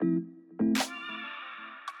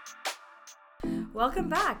Welcome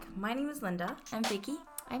back. My name is Linda. I'm Vicky.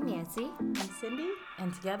 I'm Nancy. I'm Cindy.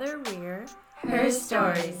 And together we're Her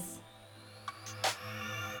Stories.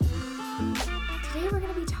 Today we're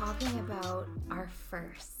going to be talking about our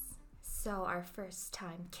firsts. So our first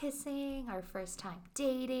time kissing, our first time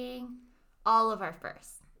dating, all of our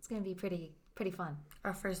firsts. It's going to be pretty fun.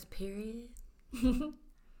 our first period. Ew.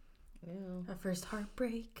 Our first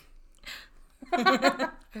heartbreak.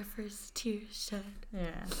 Our first tear shed.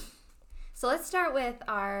 Yeah. So let's start with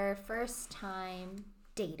our first time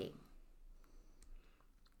dating.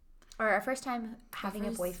 Or our first time having a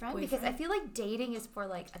first boyfriend. Because I feel like dating is for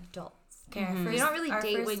like adults. Okay, You don't really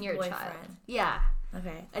date when you're a child. Yeah.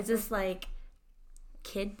 Okay. Is this like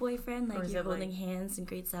kid boyfriend? Or Like is you're it holding like- hands in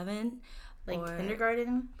grade 7? Like Or-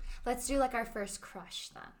 kindergarten? Let's do like our first crush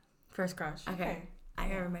then. First crush. Okay. I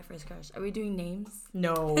remember my first crush. Are we doing names?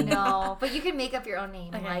 No. No, but you can make up your own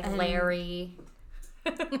name. Okay. Like Larry,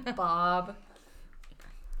 Bob.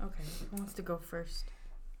 Okay. Who wants to go first?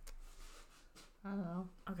 I don't know.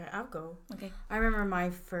 Okay, I'll go. Okay. I remember my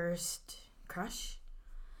first crush.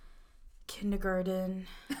 Kindergarten.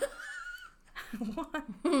 What?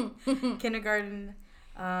 Kindergarten.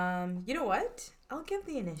 You know what? I'll give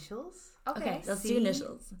the initials. Okay, let's do C.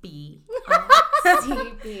 initials. B.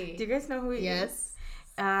 CB. Do you guys know who he is?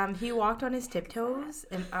 Yes. He walked on his tiptoes,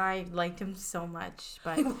 and I liked him so much.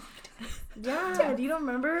 But Yeah, do you don't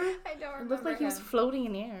remember? I don't remember. It looked like he was floating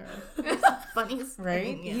in air. Funniest right,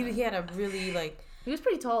 thing, yeah. he had a really He was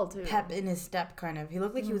pretty tall too. pep in his step, kind of. He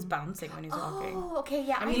looked like he was bouncing when he was walking. Oh, okay,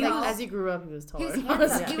 yeah. I mean, know. like as he grew up, he was taller. He was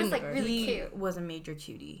handsome. Yeah. He was like Kindergarten. really He cute. was a major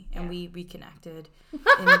cutie, and Yeah. we reconnected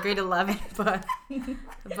in grade 11. But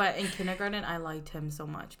in kindergarten, I liked him so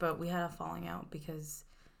much. But we had a falling out because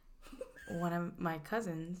one of my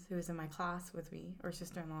cousins, who was in my class with me, or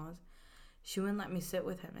sister-in-laws, she wouldn't let me sit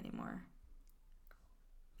with him anymore.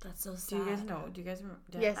 That's so Do sad. you guys know? Do you guys remember?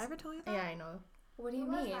 Did Yes. I ever told you that? Yeah, I know. What do you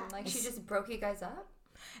What was mean? that? Like she just broke you guys up?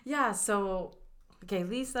 Yeah. So, okay,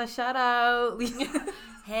 Lisa, shout out. Lisa.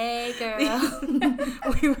 Hey, girl.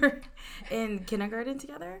 We were in kindergarten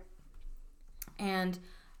together, and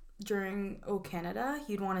during Canada,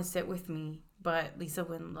 he'd want to sit with me, but Lisa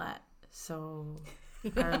wouldn't let. So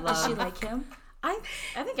our Does love. she like him? I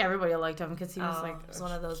think everybody liked him because he was Oh, like he was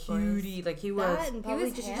one of those boys. cutie. Like he was. That and probably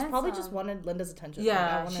was just, she just probably just handsome. wanted Linda's attention. Yeah,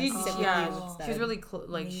 Like, I wanna she sit with yeah, you she was instead. really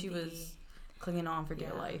like she Maybe. was clinging on for dear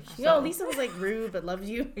Yeah. life. You know, so- Lisa was like rude but loved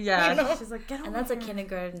you. Yeah, You know? she's like, get And that's a over here."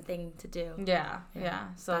 kindergarten thing to do. Yeah.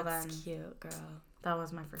 So That's then cute, girl. that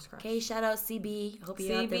was my first crush. Okay, shout out CB. Hope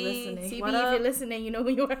you're out there CB. listening. CB, What if up? you're listening, you know who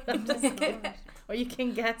you are. I'm just kidding. Or you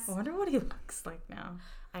can guess. I wonder what he looks like now.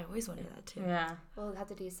 I always wondered that too. Yeah, We'll have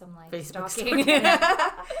to do some like Facebook stalking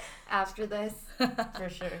after this. for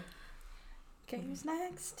sure. Okay, who's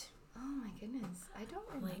next? Oh my goodness. I don't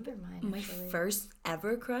remember mine. My actually. first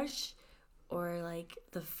ever crush, or like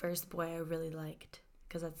the first boy I really liked,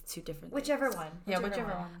 because that's two different. Whichever things. one. Yeah,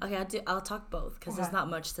 whichever one. Okay, I'll talk both because there's Okay. not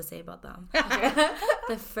much to say about them.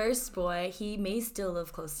 The first boy, he may still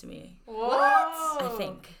live close to me. What? I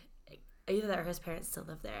think. Either that or his parents still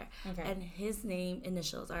live there. Okay. And his name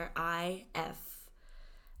initials are IF.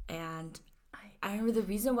 And I remember the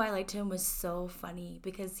reason why I liked him was so funny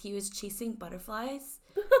because he was chasing butterflies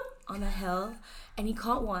on a hill and he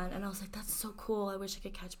caught one and I was like, that's so cool. I wish I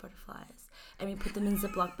could catch butterflies. And we put them in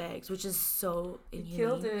Ziploc bags, which is so inhumane.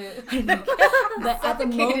 Killed it. I know. But at the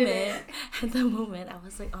Suffocated moment, I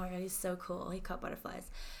was like, oh my god, he's so cool. He caught butterflies.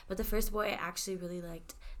 But the first boy I actually really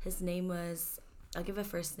liked, his name was, I'll give a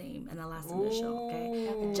first name and a last initial, okay?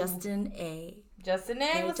 Ooh. Justin A. Justin A,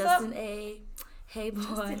 Hey, what's Justin up? A. Hey,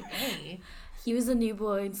 boy. Hey. He was a new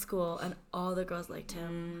boy in school and all the girls liked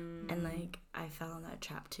him. And like, I fell in that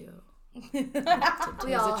trap too. We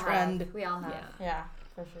was all a trend. have. We all have. Yeah. Yeah,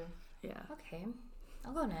 for sure. Yeah. Okay.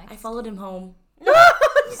 I'll go next. I followed him home.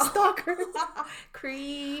 Stalker.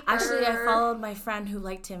 Creep. Actually, I followed my friend who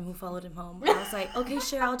liked him, who followed him home. I was like, okay,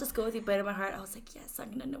 sure, I'll just go with you. But in my heart, I was like, yes,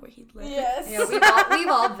 I'm gonna know where he lives. Yes. Yeah, we've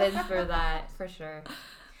all been through that for sure.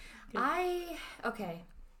 Okay.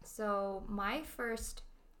 So my first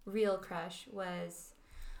real crush was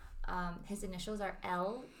his initials are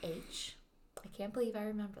LH. I can't believe I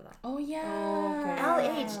remember that. Oh yeah. Okay.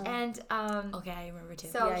 LH and Okay, I remember too.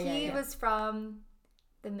 so Yeah, he yeah. was from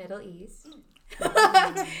the Middle East.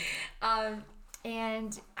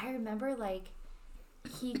 And I remember like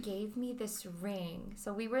he gave me this ring.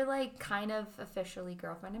 So we were like kind of officially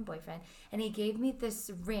girlfriend and boyfriend. And he gave me this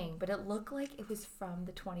ring, but it looked like it was from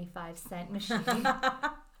the 25-cent machine.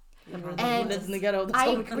 And lives in the ghetto. That's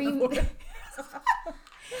all we can afford.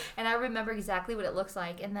 And I remember exactly what it looks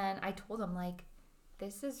like. And then I told him like,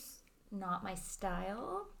 this is not my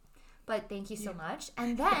style. but thank you so much.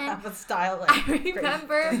 And then Have a style like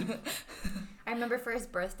I remember for his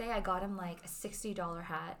birthday, I got him like a $60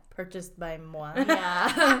 hat. Purchased by moi.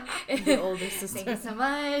 Yeah. The older sister. Thank you so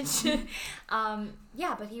much.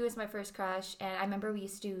 Yeah, but he was my first crush, and I remember we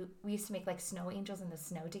used to make like snow angels in the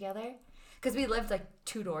snow together, because we lived like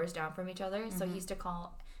 2 doors down from each other. So he used to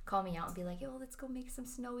call me out and be like, "Yo, let's go make some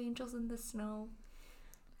snow angels in the snow."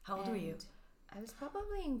 How old were you? I was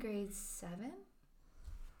probably in grade 7.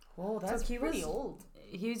 Whoa, that's pretty old.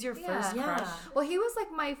 He was your Yeah. first Yeah. crush. Well, he was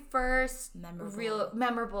like my first Memorable.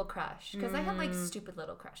 memorable crush, because I had like stupid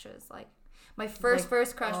little crushes. Like my first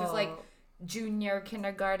crush was like junior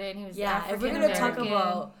kindergarten. He was Yeah, if we're African gonna talk American.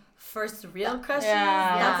 about first real crushes,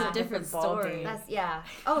 Yeah, that's yeah. a different Ball story. game. That's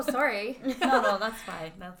Oh, sorry. No, that's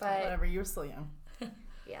fine. That's fine. But Whatever, you were still young.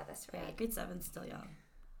 yeah, that's Yeah, right. grade 7's still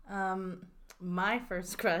young. My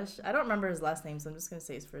first crush, I don't remember his last name, so I'm just gonna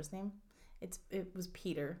say his first name. It was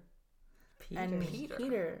Peter. And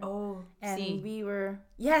Peter. Oh, And see. we were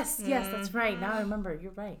yes, that's right. Now I remember.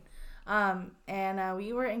 You're right. And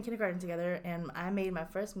we were in kindergarten together, and I made my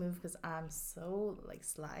first move because I'm so like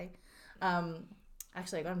sly.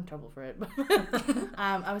 Actually, I got in trouble for it. But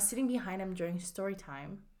I was sitting behind him during story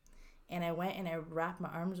time, and I went and I wrapped my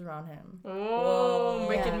arms around him. Oh,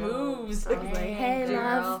 Yeah. making moves. I was like, "Hey,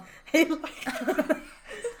 love."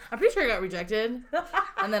 I'm pretty sure I got rejected,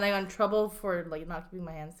 and then I got in trouble for like not keeping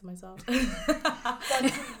my hands to myself.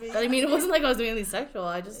 But I mean, it wasn't like I was doing anything sexual.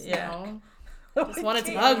 I just, just wanted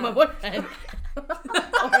to hug my boyfriend.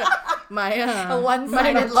 My A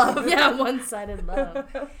one-sided love. Yeah, one-sided love.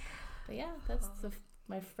 But yeah, that's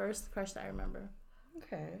my first crush that I remember.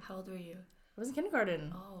 Okay. How old were you? I was in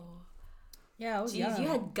kindergarten. Oh. Yeah, I was Jeez, young. you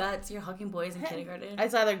had guts. You're hugging boys in kindergarten.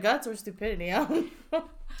 It's either guts or stupidity. I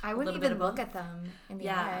wouldn't little bit even of look both. at them in the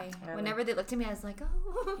Yeah. eye. Whenever they looked at me, I was like,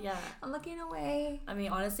 "Oh, Yeah. I'm looking away." I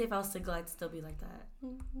mean, honestly, if I was single, I'd still be like that.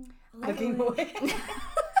 Looking away.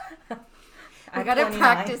 I gotta 29.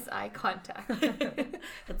 practice eye contact.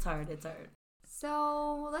 It's hard. It's hard.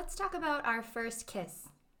 So let's talk about our first kiss.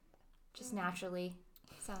 Just naturally.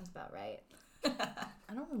 Sounds about right.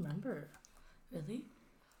 I don't remember. Really?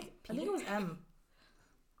 I think it was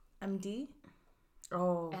MD?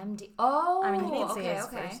 Oh. MD. Oh, I mean, he didn't say okay, his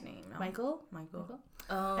okay. first name. No. Michael? Michael.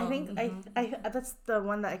 I think I that's the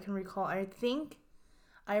one that I can recall. I think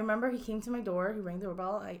I remember he came to my door. He rang the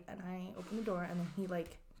doorbell. And I opened the door, and then he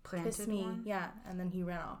like Planted kissed me. one? Yeah, and then he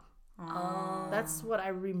ran off. Oh. That's what I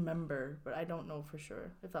remember, but I don't know for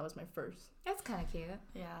sure if that was my first. That's kind of cute.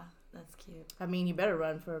 Yeah, that's cute. I mean, you better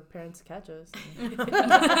run for parents to catch us. I'm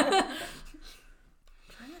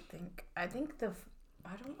trying to think. I think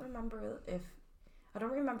I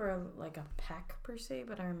don't remember like a peck per se,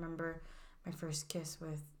 but I remember my first kiss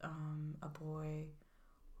with a boy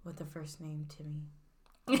with the first name Timmy.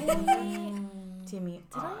 Timmy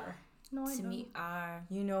R. No, I To don't. me, are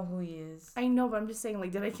You know who he is. I know, but I'm just saying,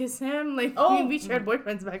 like, did I kiss him? Like, we shared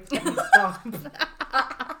boyfriends back then. Stop.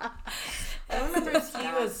 I remember he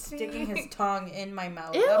was sticking his tongue in my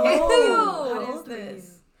mouth. Ew. I'm like, Ew. what How is old were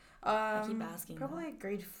this? I keep asking. Probably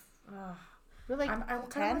grade. We're like, I kind of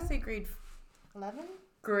 10? want to say grade 11?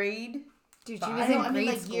 Grade. Dude, she Five. was I in know, I mean, grade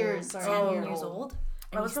like, school. years, sorry. 10 Oh. years old?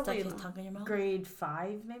 I And was you stuck probably his tongue in your mouth? Grade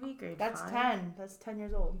 5, maybe grade. That's 5. 10. That's 10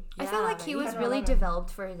 years old. I feel like he you was had really 11. developed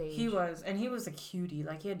for his age. He was, and he was a cutie.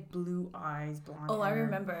 Like he had blue eyes, blonde. Oh, I hair.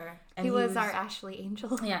 remember. And He was our Ashley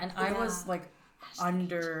Angel. Yeah, and I was Yeah. like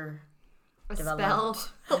under. A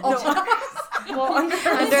Developed. spell. Well, under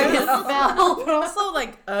Under his spell. but also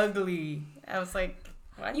like ugly. I was like,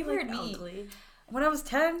 why do You you were like me? ugly. When I was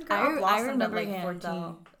 10, girl, I blossomed remember at like him 14.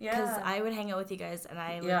 though, Yeah. because I would hang out with you guys, and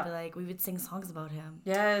I would Yeah. be like, we would sing songs about him,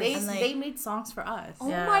 Yes. They, And, like- they made songs for us. Oh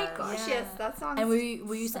Yeah. my gosh, Yeah. yes, that song. and we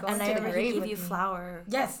used to, Going and I to the remember he grave gave with you me. flour,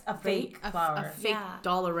 Yes, a fake flower. A fake Yeah.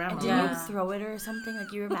 dollarama. and didn't Yeah. you throw it or something?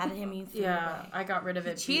 Like you were mad at him, and you threw it Yeah, away. I got rid of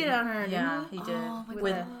it. cheated on her, didn't Yeah, he? he did. Oh my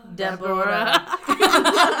With God. Deborah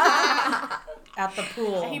at the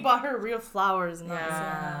pool. And he bought her real flowers. And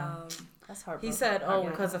Yeah. that's hard. He said, "Oh,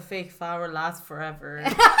 because a fake flower lasts forever."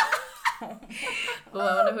 Oh,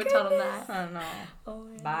 I wonder who told him that. I don't know. Oh,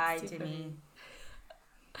 yeah, Bye, that's too Timmy.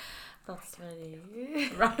 That's funny.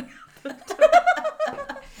 Right.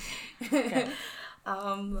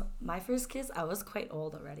 My first kiss, I was quite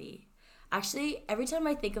old already. Actually, every time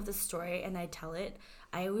I think of the story and I tell it,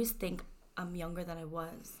 I always think I'm younger than I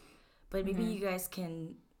was. But maybe you guys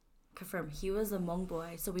can confirm. He was a Hmong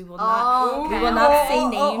boy, so we will not okay. we will not say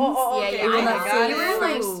names. Yeah, We will I not got say it. You were,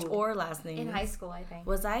 like, first or last name. in high school, I think.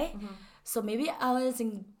 Was I? So maybe I was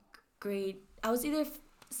in grade. I was either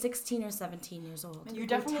 16 or 17 years old. You're grade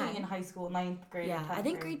definitely 10. in high school, 9th grade. Yeah, or 10th I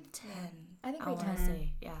think grade. grade 10. I think I grade want 10. to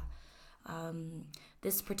say, yeah.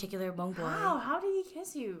 this particular Hmong boy. How did he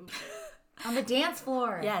kiss you? On the dance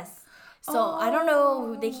floor. Yes. So I don't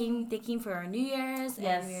know. They came for our New Year's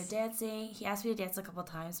and we were Yes. dancing. He asked me to dance a couple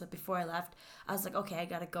times, but before I left, I was like, okay, I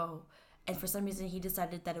gotta go. And for some reason, he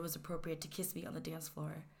decided that it was appropriate to kiss me on the dance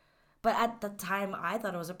floor. But at the time, I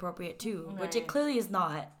thought it was appropriate too, which it Right. clearly is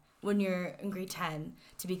not when you're in grade 10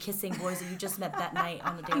 to be kissing boys that you just met that night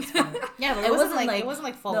on the dance floor. Yeah, but It it wasn't wasn't like like- it wasn't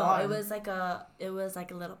like full No, on. it was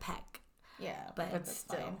like a little peck. yeah, But that's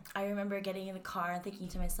still. fine. I remember getting in the car and thinking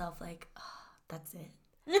to myself, like, oh, that's it.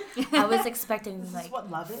 I was expecting This like is what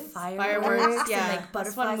love is. fireworks yeah, and like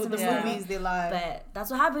that's what butterflies in the the Yeah. movies they lie. But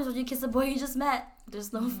that's what happens when you kiss a boy you just met.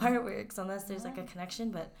 There's no fireworks unless there's like a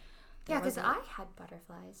connection. But Yeah, because wasn't. I had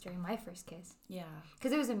butterflies during my first kiss. Yeah,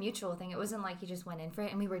 Because it was a mutual thing. It wasn't like he just went in for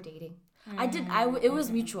it and we were dating. I did. It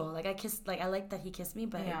was mutual. Like I kissed. Like I liked that he kissed me,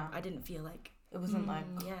 but Yeah. I didn't feel like It wasn't like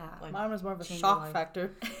yeah. like Mine was more of a change shock your life.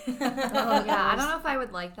 factor. Oh, yeah, I don't know if I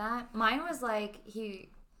would like that. Mine was like he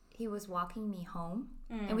was walking me home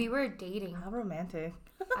and we were dating. How romantic.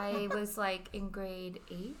 I was like in grade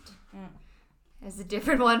 8. It's a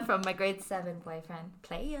different one from my grade 7 boyfriend.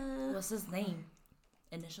 Playa. What's his name?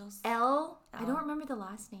 Initials. L. I L. don't remember the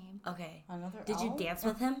last name. Okay. another. Did you L? dance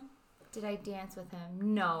with him? Did I dance with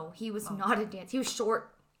him? No, he was not a dance. He was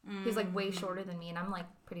short. He was like way shorter than me, and I'm like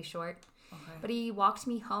pretty short. Okay. But he walked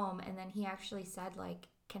me home, and then he actually said like,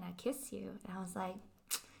 "Can I kiss you?" And I was like,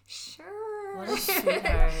 "Sure." What a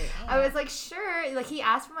sweetheart. I was like, "Sure." Like he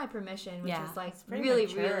asked for my permission, which Yeah, was like pretty really,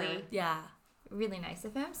 mature. really, Yeah. really nice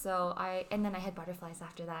of him. So and then I had butterflies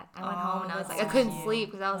after that. I went Oh, home and I was that's like, I couldn't cute.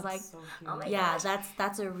 sleep because I was like, That's so "Oh my Yeah. gosh."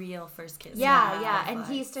 That's a real first kiss. Yeah. And he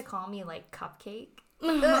Butterflies. used to call me like cupcake.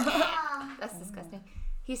 That's disgusting.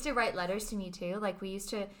 He used to write letters to me too. Like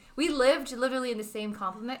we lived literally in the same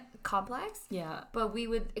complex, Yeah. but we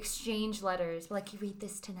would exchange letters. Like, you read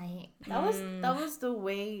this tonight. That was the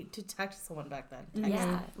way to text someone back then. Text.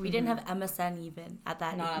 Yeah. We didn't have MSN even at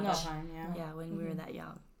that Not at age. that time. Yeah. Yeah, when we were that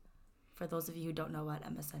young. For those of you who don't know what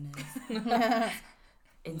MSN is,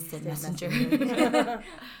 Instant Messenger.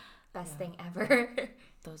 Best thing ever.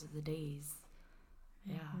 Those are the days.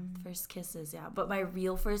 Yeah, first kisses. Yeah, but my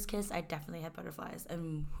real first kiss, I definitely had butterflies,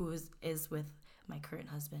 and is with my current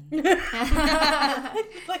husband.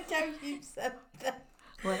 Like how you said that.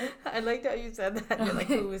 What? I liked how you said that. You're like,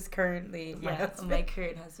 who is currently my husband? my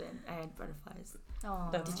current husband. I had butterflies. Oh,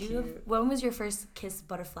 That's Did you? Have, cute. when was your first kiss?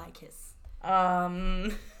 Butterfly kiss.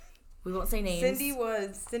 We won't say names.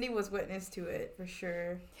 Cindy was witness to it for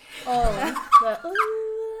sure. Oh,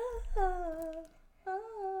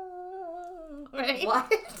 right.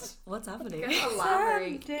 what? What's happening?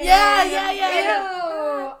 Elaborate. Yeah.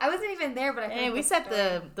 Ew. I wasn't even there, but I Hey, heard we the set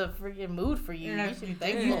story. the freaking mood for you. Yeah, You should you be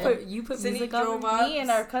thankful. did. You put Cindy music drove on. up. Me and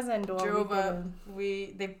our cousin Drove up.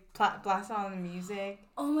 They blasted on the music.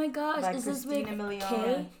 Oh my gosh! Like is this with Christina Milian.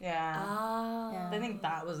 Kay? Yeah. Ah. Yeah. I think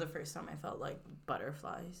that was the first time I felt like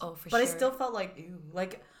butterflies. Oh, for but sure. I still felt like ew.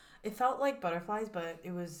 Like it felt like butterflies, but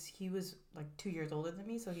he was like 2 years older than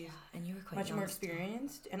me, so he's And you were quite much young more still.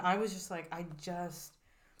 experienced. And I was just like, I just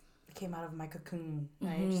came out of my cocoon.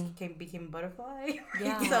 I just became a butterfly.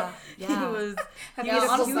 Yeah. So Yeah. he was. He Yeah, was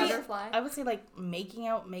honestly, sweet. butterfly. I would say like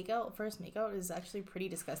first makeout is actually pretty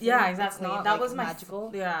disgusting. Yeah, It's exactly. not, That like, was my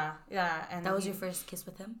magical. Yeah, and That was he- your first kiss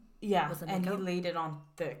with him? Yeah, was it and he makeout? laid it on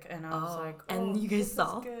thick, and I was Oh, like, and oh, you guys this is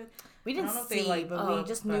saw? good. We I didn't don't know if they, see, like, but we booked,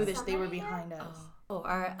 just knew but- that they were behind us. Oh,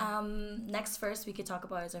 our next first we could talk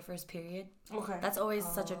about is our first period. Okay. That's always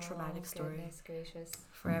such a traumatic story Goodness gracious.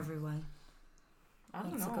 for everyone. I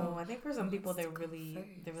don't Let's know. go. I think for some people they Let's go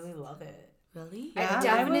really love it. Really? Yeah, I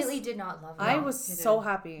definitely did not love it. I was you so did.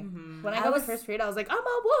 happy Mm-hmm. when I I got was- my first period. I was like, I'm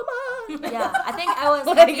a woman. Yeah, I think I was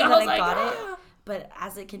Like, happy I when was I like, got "Ah." it, but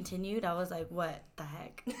as it continued, I was like, what the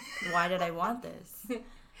heck? Why did I want this?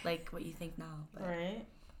 Like what you think now. But Right.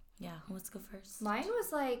 yeah, let's go first. Mine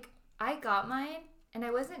was like, I got mine and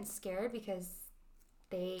I wasn't scared because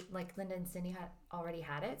they, like Linda and Cindy had already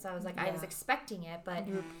had it. So I was like, I was Yeah. expecting it, but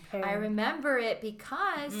Mm-hmm. I remember it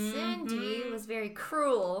because Cindy was very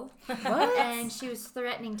cruel. What? And she was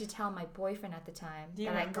threatening to tell my boyfriend at the time Do you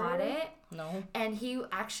that I remember? got it. No. And he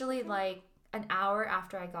actually, like, an hour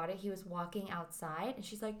after I got it, he was walking outside and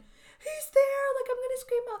she's like, he's there. Like, I'm going to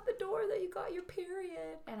scream out the door that you got your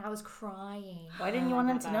period. And I was crying. Why didn't you want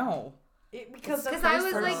him to know? Because Because I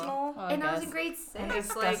was like, Oh, and I was guess. in grade and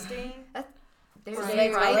 6. Like, disgusting. there's Did I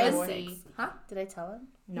tell him? privacy. Huh? Did I tell him?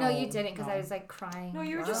 No, you didn't because I was, like, crying. No,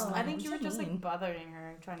 you were just. Wow. I think you were What do you just like mean? bothering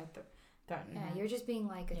her, trying to threaten Yeah, her. you're just being,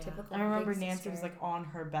 like, a Yeah. typical I remember big Nancy was sister. like on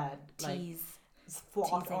her bed, like Tease. just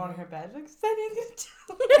flopped Teasing on her. her bed, like sending it.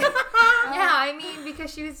 Yeah, I mean,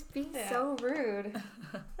 because she was being so rude.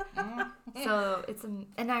 So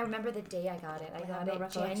and I remember the day I got it. I got no it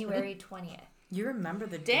recollection. January 20th. You remember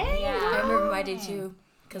the Dang. day? Yeah. I remember my day too,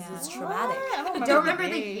 because Yeah. it's traumatic. I I don't remember the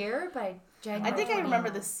day. year, but January I think I 20th. remember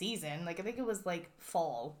the season. Like I think it was like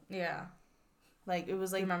fall. Yeah. Like it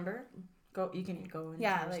was Do you like remember? You can go into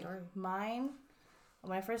yeah, your like story. mine.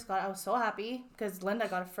 When I first got it, I was so happy because Linda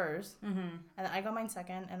got it first, Mm-hmm. and then I got mine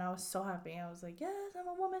second, and I was so happy. I was like, yes, I'm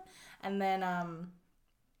a woman. And then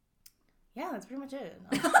yeah, that's pretty much it.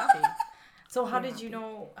 I was happy. So how Pretty did you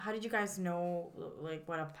know? How did you guys know like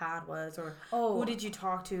what a pad was, or Oh, who did you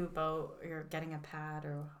talk to about your getting a pad,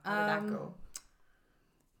 or how did that go?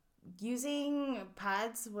 using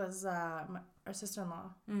pads was our sister-in-law.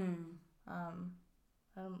 Mm. I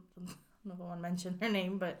don't know if I want to mention her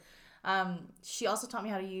name, but she also taught me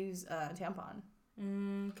how to use a tampon.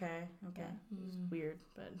 Okay. Okay. Yeah, it was weird,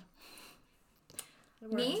 but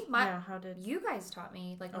it Me? Yeah. How did? You guys taught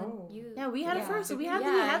me. Like, when Oh. you... Yeah, we had it first, so we had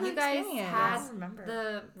the you guys experience. I had don't remember.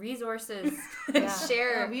 the resources. Yeah.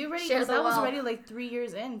 Share. Yeah, we already share because the that was wealth. already like 3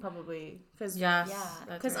 years in probably because Yes. Yeah.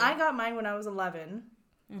 That's because right. I got mine when I was 11.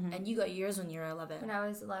 Mhm. And you got yours when you were 11. When I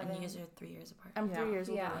was 11. And you guys are 3 years apart. I'm Yeah. 3 years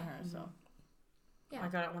older Yeah. than her, so Yeah. I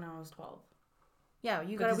got it when I was 12. yeah,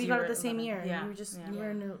 you Because we you got were it the same 11. year. Yeah. You were just Yeah. you were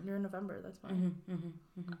in November. That's fine.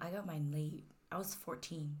 I got mine late. I was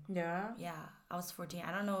 14. Yeah. Yeah, I was 14.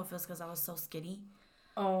 I don't know if it was because I was so skinny,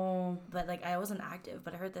 Oh. but like I wasn't active.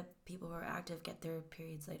 But I heard that people who are active get their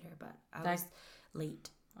periods later. But I That- was late.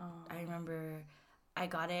 Oh. I remember I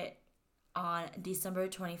got it on December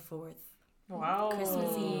 24th, Wow.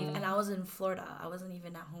 Christmas Eve, and I was in Florida. I wasn't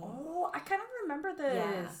even at home. Oh, I kind of remember this.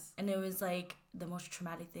 Yeah, and it was like the most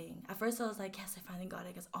traumatic thing. At first, I was like, "Yes, I finally got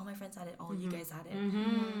it," because all my friends had it, all you guys had it,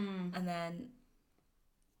 Mm-hmm. and then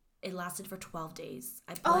it lasted for 12 days.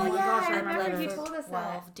 I Oh, bled- yeah, gosh, I I remember bled you for told us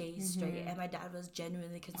 12 that. days straight, and my dad was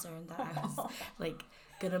genuinely concerned that I was like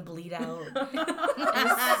gonna bleed out. It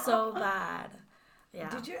was so bad. Yeah.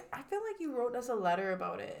 Did you? I feel like you wrote us a letter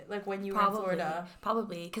about it, like when you were in Florida.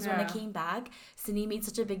 Probably, because when I Yeah. came back, Cindy made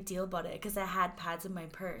such a big deal about it because I had pads in my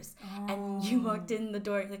purse, and you walked in the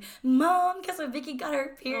door like, "Mom, guess what? Vicky got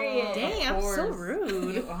her period." Oh. Dang, I'm so course.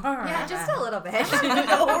 rude. You are. Yeah, just a little bit.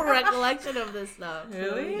 No recollection of this stuff.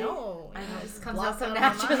 Really? No. I know. It just comes Blocked out so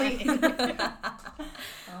out of my naturally.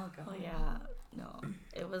 Oh god. Oh yeah, no,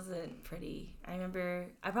 it wasn't pretty. I remember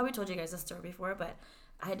I probably told you guys this story before, but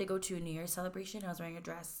I had to go to a New Year's celebration. I was wearing a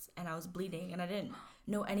dress and I was bleeding, and I didn't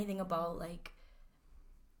know anything about like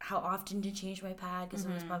how often to change my pad because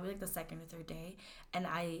it was probably like the second or third day, and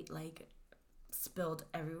I like spilled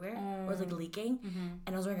everywhere. It was like leaking,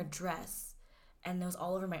 and I was wearing a dress. And it was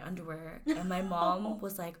all over my underwear. And my mom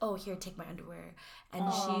was like, "Oh, here, take my underwear."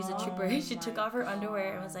 And she's a trooper. She took off her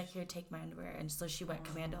underwear and was like, "Here, take my underwear." And so she went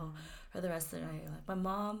commando for the rest of the night. Like my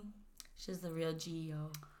mom, she's the real GEO.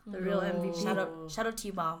 The real MVP. Shout out to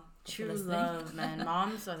you, mom. if you're True listening. love, man.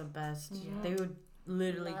 Moms are the best. They would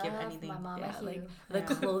literally give Love anything. my mama Yeah, Hugh. like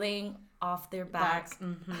the clothing off their backs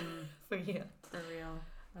Mm-hmm. for you. For real.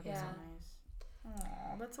 That is so Yeah. nice.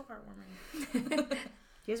 Aw, that's so heartwarming.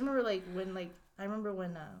 Do you guys remember like when like I remember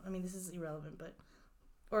when I mean this is irrelevant but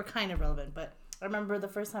or kind of relevant but I remember the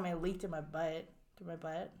first time I leaked in my butt through my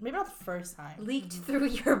butt, maybe not the first time. Leaked through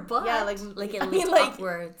your butt. Yeah, like Like it I leaked mean, like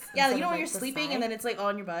upwards. yeah, instead you know of, when like, you're the sleeping side. and then it's like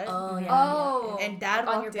on your butt. Oh yeah. Oh. And Dad on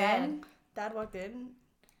walked your bed. in. Dad walked in,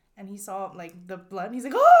 and he saw like the blood. And he's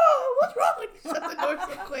like, "Oh, what's wrong?" He shut the door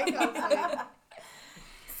so quick. I was like,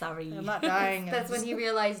 Sorry. "I'm not dying." That's when he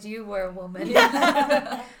realized you were a woman.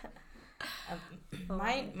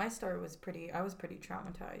 My story was I was pretty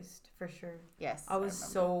traumatized for sure. Yes, I was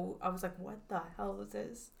remember. I was like, what the hell is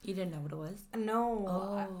this? You didn't know what it was. No,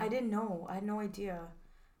 Oh. I didn't know. I had no idea.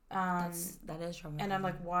 That is traumatizing. And I'm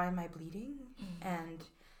like, why am I bleeding? And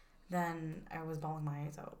then I was bawling my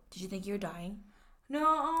eyes out. Did you think you were dying? No,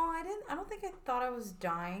 I didn't. I don't think I thought I was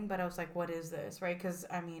dying, but I was like, what is this, right? Because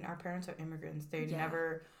I mean, our parents are immigrants. They Yeah.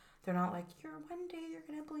 never. They're not like, one day you're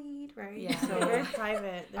gonna bleed, right? Yeah. They're So very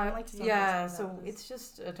private. They don't like to talk yeah, about so that. it's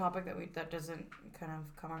just a topic that doesn't kind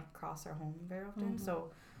of come across our home very often. Mm-hmm.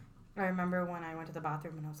 So I remember when I went to the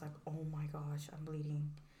bathroom and I was like, oh my gosh, I'm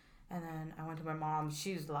bleeding. And then I went to my mom.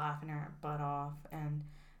 She was laughing her butt off. And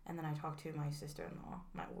then I talked to my sister-in-law,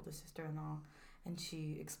 my oldest sister-in-law. And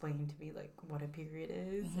she explained to me, like, what a period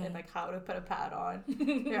is and, like, how to put a pad on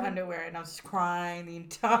your underwear. And I was just crying the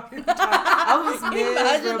entire time. I was Can you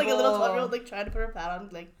imagine like a little miserable. 12-year-old like trying to put her pad on,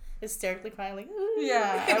 like hysterically crying, like "Ooh."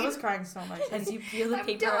 Yeah, I was crying so much. As you peel the I'm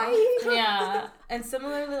paper dying. off. Yeah. And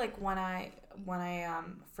similarly, like, when I when I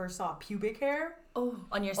first saw pubic hair. Oh,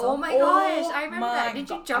 on yourself. Oh my gosh, I remember my that. Did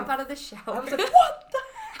you God. jump out of the shower? I was like, what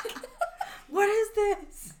the heck? What is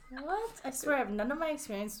this? What? I swear, none of my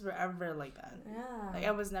experiences were ever like that. Yeah. Like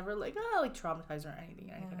I was never like like traumatized or anything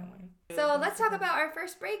in any kind of way. So let's talk about our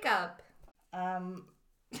first breakup.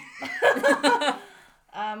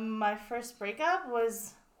 My first breakup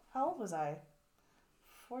was, how old was I?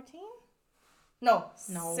 14? No.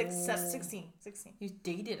 16. You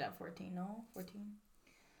dated at 14, no? 14?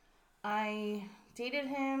 I dated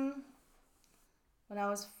him when I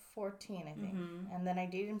was 14, I think. Mm-hmm. And then I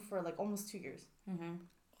dated him for like almost 2 years. Mm-hmm.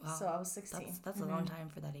 Wow. So I was 16. That's a long time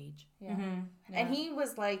for that age. Yeah. Mm-hmm. And he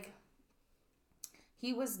was like,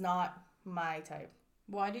 he was not my type.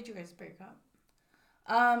 Why did you guys break up?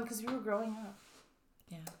 Because we were growing up.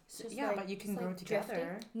 Yeah. So, Just yeah, like- but you can just grow like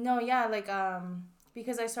together. No, yeah, like,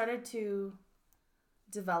 because I started to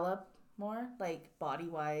develop more, like,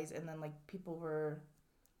 body-wise, and then, like, people were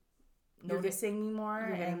You're get- noticing me more.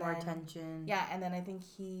 You're getting and more then- attention. Yeah, and then I think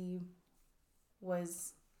he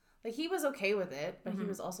was, like, he was okay with it, but he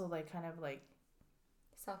was also, like, kind of, like,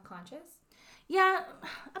 Self-conscious? yeah,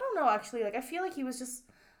 I don't know, actually. Like, I feel like he was just,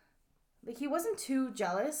 like, he wasn't too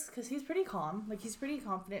jealous, because he's pretty calm. Like, he's pretty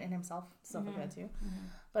confident in himself, stuff like that, too.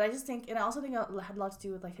 But I just think, and I also think it had a lot to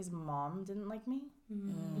do with, like, his mom didn't like me,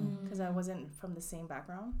 because I wasn't from the same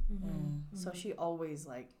background. So she always,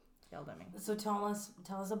 like, yelled at me. So tell us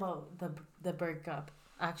about the breakup,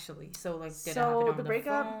 actually. So, like, did it So happen over the the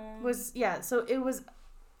breakup phone? was, yeah, so it was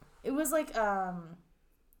like,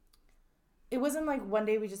 it wasn't like one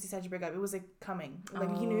day we just decided to break up. It was like coming.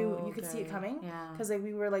 Like you could see it okay. coming. Yeah. Because like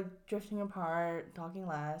we were like drifting apart, talking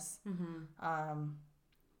less,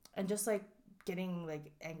 and just like getting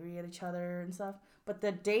like angry at each other and stuff. But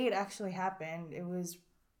the day it actually happened, it was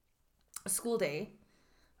a school day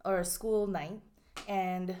or a school night,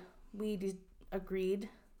 and we agreed.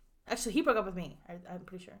 Actually, he broke up with me. I'm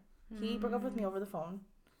pretty sure he broke up with me over the phone.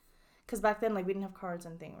 Because back then, like, we didn't have cards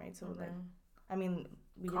and thing, right? So like, I mean,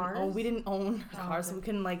 we didn't own cars, so we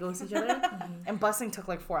couldn't like go see each other. And busing took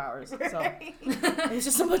like 4 hours, so it's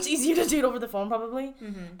just so much easier to do it over the phone probably.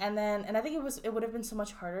 And I think it would have been so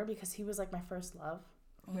much harder because he was like my first love,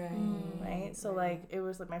 right? So like it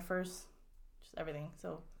was like my first, just everything.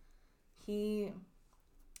 So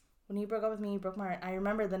when he broke up with me, he broke my heart. I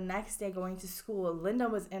remember the next day going to school. Linda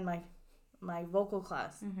was in my vocal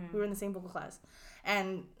class. We were in the same vocal class,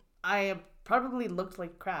 and I probably looked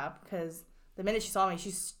like crap because the minute she saw me,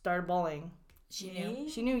 she started bawling. She knew.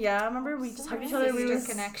 She knew, yeah. I remember we just hugged each other. We were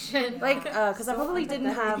connection. like, because I probably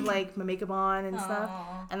didn't have like my makeup on and stuff.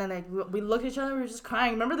 And then like we looked at each other. We were just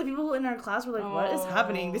crying. Remember the people in our class were like, "What is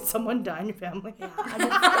happening? Did someone die in your family?" Yeah, and it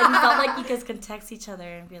felt like you guys could text each other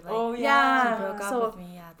and be like, Oh yeah. "She broke up So- with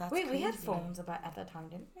me." Yeah, that's Wait, we had crazy. phones at that time,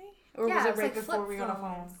 didn't we? Or Yeah, was it it was right like before flip we got a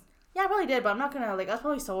phones. phone? Yeah, I probably did, but I'm not gonna like. I was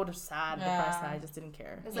probably so sad, depressed that I just didn't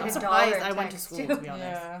care. It's I'm like a surprised dollar I went to text, school too. to be honest.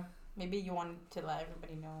 Yeah. Maybe you wanted to let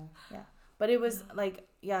everybody know. Yeah, but it was like,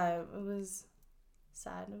 yeah, it was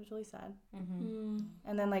sad. It was really sad.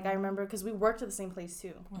 And then like I remember because we worked at the same place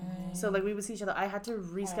too, so like we would see each other. I had to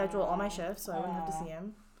reschedule all my shifts so I wouldn't have to see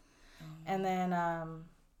him. And then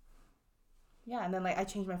yeah, and then like I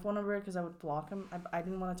changed my phone number because I would block him. I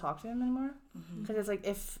didn't want to talk to him anymore because it's like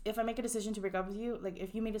if I make a decision to break up with you, like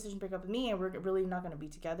if you made a decision to break up with me and we're really not gonna be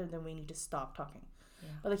together, then we need to stop talking. Yeah.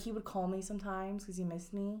 But like he would call me sometimes because he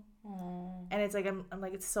missed me, and it's like I'm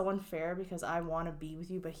like it's so unfair because I want to be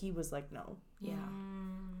with you, but he was like no. Yeah.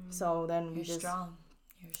 So then we You're just strong.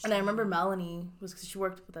 and I remember Melanie was because she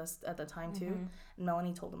worked with us at that time too, and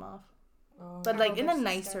Melanie told him off. Oh. But like in a older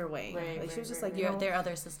nicer sister. way. Right, Like she was just right, like, you know, Their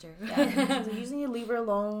other sister. yeah. She was like, you just need to leave her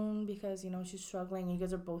alone because you know she's struggling. And you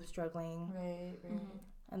guys are both struggling. Right.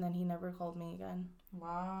 And then he never called me again.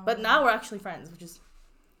 Wow. But now we're actually friends, which is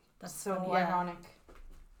That's so funny. yeah. ironic.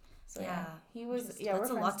 so Yeah. He was yeah. That's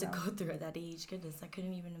we're a lot to friends now. go through at that age. Goodness, I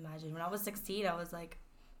couldn't even imagine. When I was 16, I was like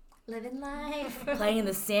Living life. playing in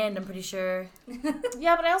the sand. I'm pretty sure.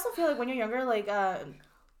 Yeah, but I also feel like when you're younger, like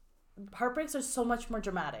heartbreaks are so much more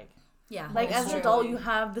dramatic. Yeah. Like that's as an true. adult, you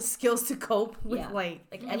have the skills to cope with Yeah. like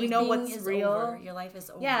Like you know what's everything is real. over. Your life is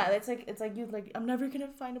over. Yeah, it's like you like I'm never gonna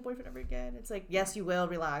find a boyfriend ever again. It's like yes, you will.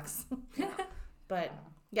 Relax. But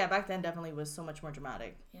yeah, back then definitely was so much more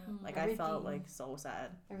dramatic. Yeah. Like I felt Everything. like so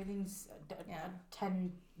sad, Everything's Yeah.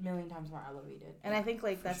 10 million times more elevated. and I think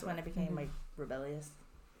like For that's sure. when I became like rebellious.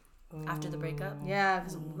 After the breakup? Yeah,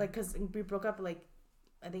 because we broke up like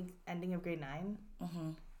I think ending of grade 9,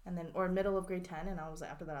 and then or middle of grade 10, and I was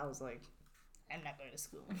after that I was like, I'm not going to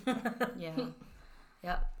school. Yeah.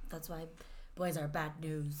 Yep. That's why boys are bad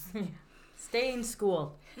news. Stay in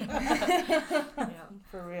school. Yeah.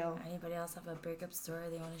 For real. Anybody else have a breakup story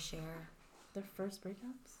they want to share? Their first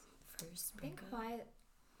breakups? First I think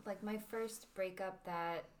breakup. my first breakup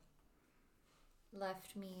that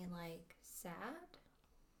left me like sad.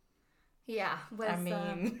 Yeah, was I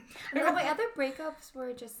mean, no, my other breakups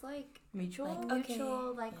were just like mutual. Like, mutual,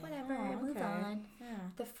 okay. like Yeah. whatever, Oh, move okay. on. Yeah.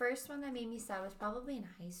 The first one that made me sad was probably in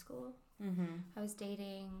high school. Mm-hmm. I was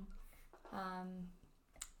dating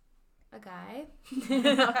a guy. trying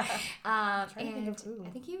to think And of who. I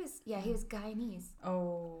think he was Guyanese.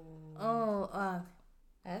 Oh. Oh,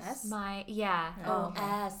 S? Yeah. Oh, Okay.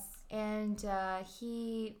 S. And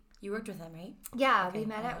he You worked with him, right? yeah, Okay, we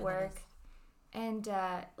met I know at who that work. is. And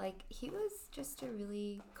like he was just a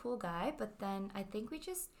really cool guy, but then I think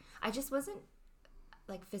I just wasn't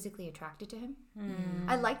like physically attracted to him.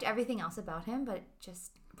 I liked everything else about him, but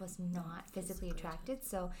just was not physically attracted.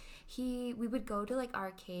 So we would go to like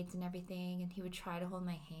arcades and everything, and he would try to hold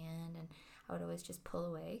my hand, and I would always just pull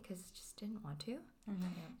away because I just didn't want to.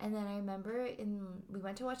 And then I remember we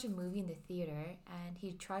went to watch a movie in the theater, and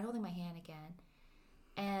he tried holding my hand again,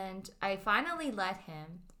 and I finally let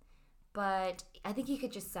him, but I think he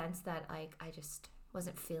could just sense that like I just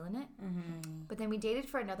wasn't feeling it. But then we dated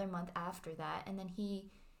for another month after that, and then he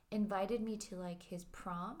invited me to like his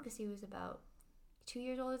prom because he was about 2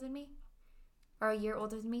 years older than me, or a year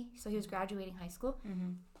older than me, so he was graduating high school.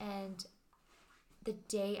 And the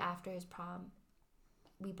day after his prom,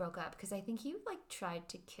 we broke up because I think he like tried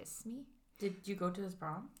to kiss me. Did you go to his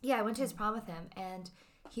prom? Yeah, I went to his prom with him, and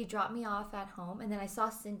he dropped me off at home, and then I saw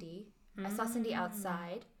Cindy. I saw Cindy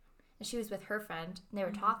outside, and she was with her friend, and they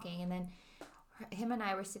were talking, and then him and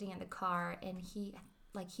I were sitting in the car, and he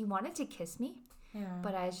wanted to kiss me,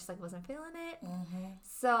 but I just like wasn't feeling it.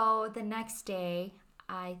 So the next day,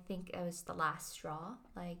 I think it was the last straw.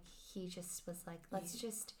 Like he just was like, let's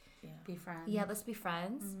just Be friends. let's be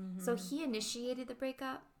friends. So he initiated the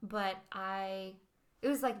breakup, but it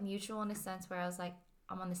was like mutual in a sense where I was like,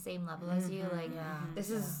 I'm on the same level as you. Like this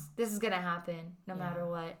is gonna happen no matter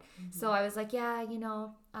what. So I was like,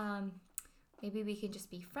 maybe we can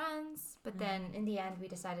just be friends. But then in the end, we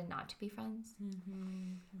decided not to be friends,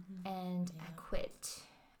 and I quit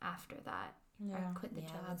after that. I quit the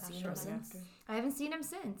job haven't seen after him that. since. I haven't seen him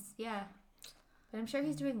since. Yeah, but I'm sure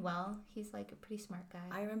he's doing well. He's like a pretty smart guy.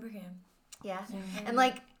 I remember him. Yeah. And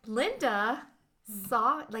like Linda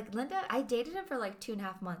I dated him for like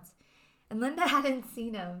 2.5 months, and Linda hadn't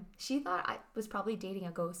seen him. She thought I was probably dating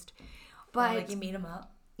a ghost, but Like you meet him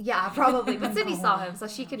up. yeah, probably. But Cindy saw him, so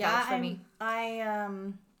she could vouch for me.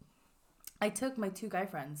 I took my 2 guy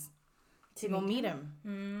friends to go meet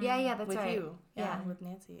him Yeah, that's with right. you. Yeah. With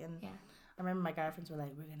Nancy. And Yeah. I remember my guy friends were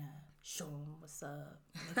like, we're gonna show him what's up.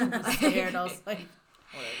 And she was scared. I was like,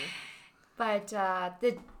 whatever. But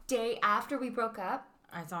the day after we broke up,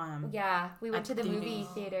 I saw him. yeah, we went to the movie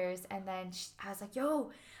theaters, and then I was like,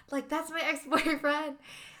 yo, like, that's my ex-boyfriend.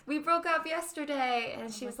 We broke up yesterday.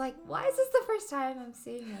 And she was like, why is this the first time I'm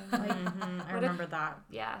seeing him? Like, I remember that.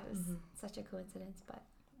 yeah, it was such a coincidence, but.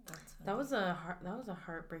 That was a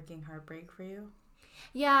heartbreaking heartbreak for you.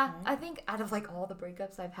 Yeah, I think out of like all the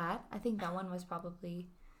breakups I've had, I think that one was probably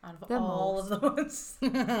Out of the all most. of those,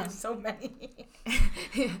 there's so many.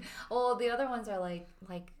 Well, the other ones are like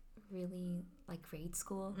really like grade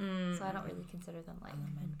school, so I don't really consider them like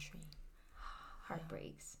Elementary.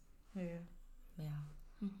 heartbreaks. Yeah.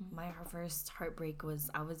 Yeah. My first heartbreak was,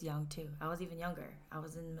 I was young too. I was even younger. I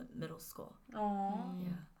was in middle school. Aww. Yeah.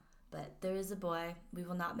 But there is a boy. We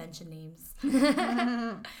will not mention names.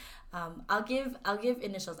 I'll give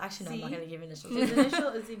initials. Actually, no, I'm not gonna give initials. Is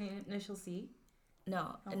the initial C?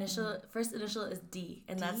 No, first initial is D,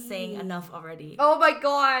 and that's saying enough already. Oh my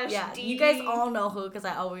gosh! Yeah, D. you guys all know who, because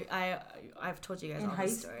I've told you guys In all high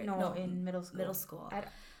this school? story. No, in middle school. Middle school.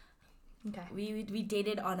 Okay. We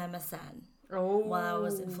dated on MSN while I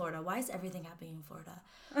was in Florida. Why is everything happening in Florida?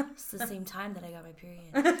 It's the same time that I got my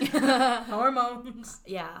period. Hormones.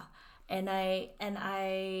 Yeah. And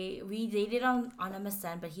we dated on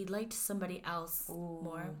MSN, but he liked somebody else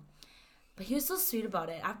more. But he was so sweet about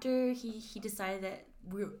it. After he decided that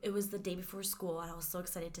it was the day before school, and I was so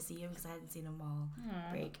excited to see him because I hadn't seen him all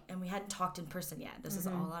break. And we hadn't talked in person yet. This is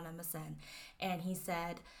all on MSN. And he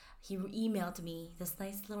emailed me this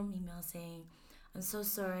nice little email saying, I'm so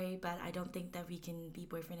sorry, but I don't think that we can be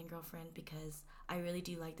boyfriend and girlfriend because I really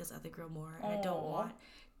do like this other girl more. And I don't want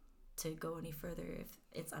to go any further if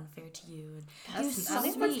it's unfair to you. And That's I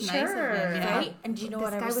think that's sweet. nice of him. Yeah. right? And do you know This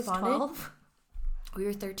what I guy was responded? 12? We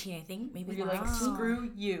were 13, I think. Maybe You're like, 13.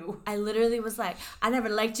 screw you. I literally was like, I never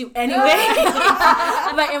liked you anyway.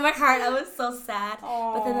 But in my heart, I was so sad.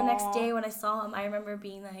 But then the next day when I saw him, I remember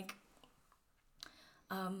being like,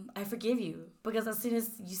 I forgive you, because as soon as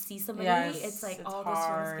you see somebody, it's like all those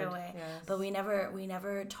feelings go away. Yes. But we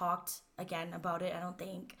never talked again about it. I don't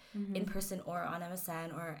think in person or on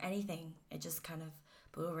MSN or anything. It just kind of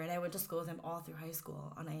blew over. And I went to school with him all through high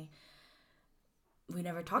school, and we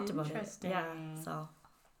never talked about it.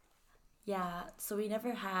 So we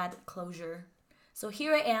never had closure. So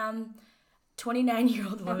here I am,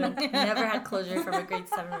 29-year-old woman, never had closure from a grade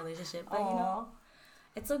 7 relationship. But you know,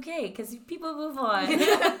 it's okay, because people move on.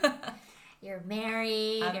 You're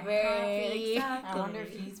married. I'm you're married. happy. Exactly. I wonder if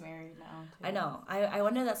he's married now, too. I know. I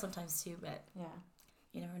wonder that sometimes too, but Yeah.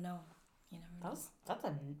 you never know. That's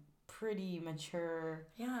a pretty mature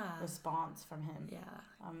response from him. Yeah.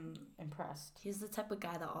 I'm impressed. He's the type of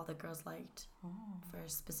guy that all the girls liked for a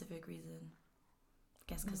specific reason.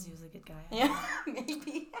 Guess because he was a good guy. Yeah,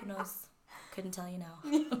 maybe. Who knows? Couldn't tell you now.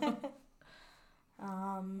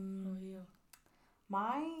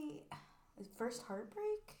 My first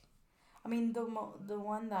heartbreak, I mean, the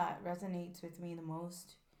one that resonates with me the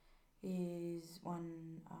most is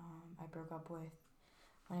when I broke up with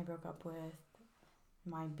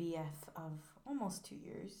my BF of almost 2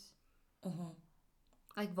 years.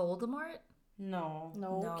 Like Voldemort? No.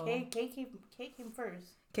 K came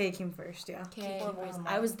first. K came first, yeah. Okay.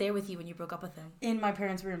 I was there with you when you broke up with him. In my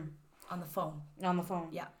parents' room. On the phone.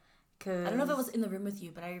 Yeah. I don't know if I was in the room with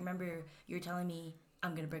you, but I remember you were telling me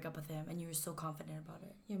I'm going to break up with him, and you were so confident about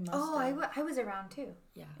it. You must have. I was around too.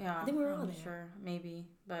 Yeah. Yeah, I think we were all I'm there. sure, maybe,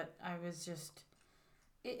 but I was just.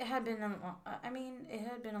 It had been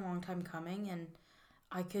a long time coming, and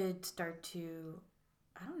I could start to.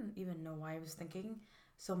 I don't even know why I was thinking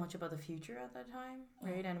so much about the future at that time,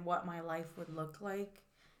 right? And what my life would look like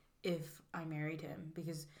if I married him,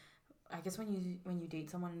 because I guess when you date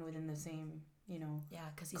someone within the same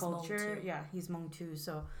because he's culture, Hmong too. he's Hmong too,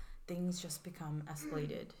 so things just become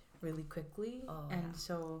escalated really quickly,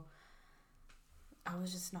 so I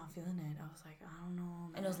was just not feeling it. I was like, I don't know,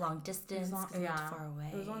 man. And it was long distance. It was far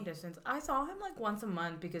away. It was long distance. I saw him like once a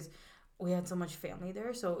month because we had so much family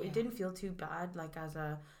there, so it didn't feel too bad like as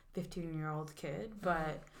a 15-year-old kid,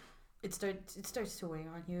 but it starts to weigh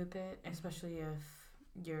on you a bit, especially if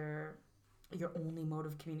your only mode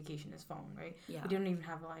of communication is phone, right? Yeah. We didn't even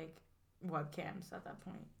have like webcams at that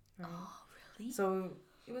point, right? Oh, really? So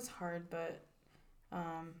it was hard, but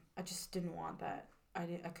I just didn't want that. I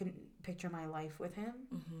couldn't picture my life with him,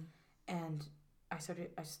 and I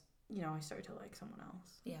started to like someone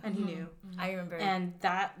else. Yeah. And he knew. I remember. And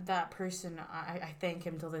that person, I thank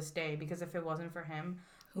him till this day, because if it wasn't for him,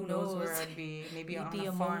 who knows where I'd be? Maybe on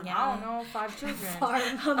a farm. I don't know, 5 children.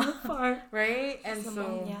 On the farm. Right? And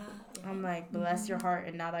I'm like, bless your heart.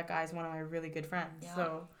 And now that guy's one of my really good friends. Yeah.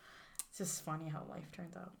 So it's just funny how life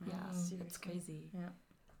turns out. Yeah, Seriously. it's crazy. Yeah.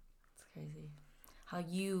 It's crazy. How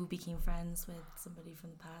you became friends with somebody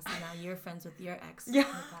from the past, and now you're friends with your ex from the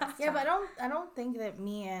past. Yeah, but I don't think that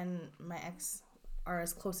me and my ex are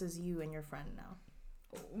as close as you and your friend now.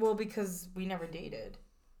 Well, because we never dated.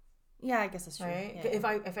 Yeah, I guess that's true. Right? Yeah, If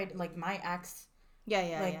I like my ex,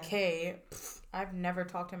 Kay, I've never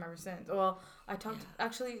talked to him ever since. Well, I talked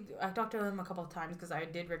to him a couple of times because I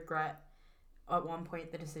did regret at one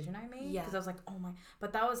point the decision I made, because I was like, oh my,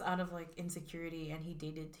 but that was out of like insecurity, and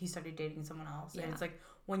he started dating someone else, and it's like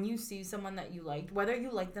when you see someone that you liked, whether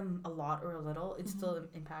you like them a lot or a little, it still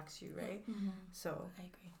impacts you, right? So I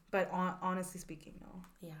agree. But honestly speaking, no.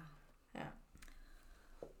 Yeah.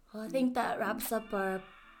 Well, I think that wraps up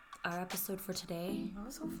our episode for today. That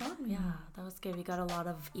was so fun. Yeah, that was good. We got a lot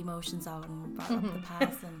of emotions out and brought up the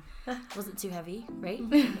past, and it wasn't too heavy, right?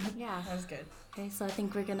 Yeah. That was good. Okay, so I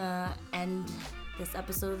think we're gonna end this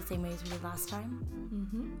episode the same way as we did last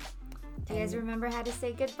time. Do you guys remember how to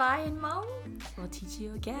say goodbye in Hmong? We'll teach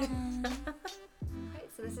you again. Alright,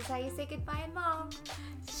 so this is how you say goodbye in Hmong.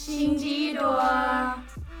 Shinji doa.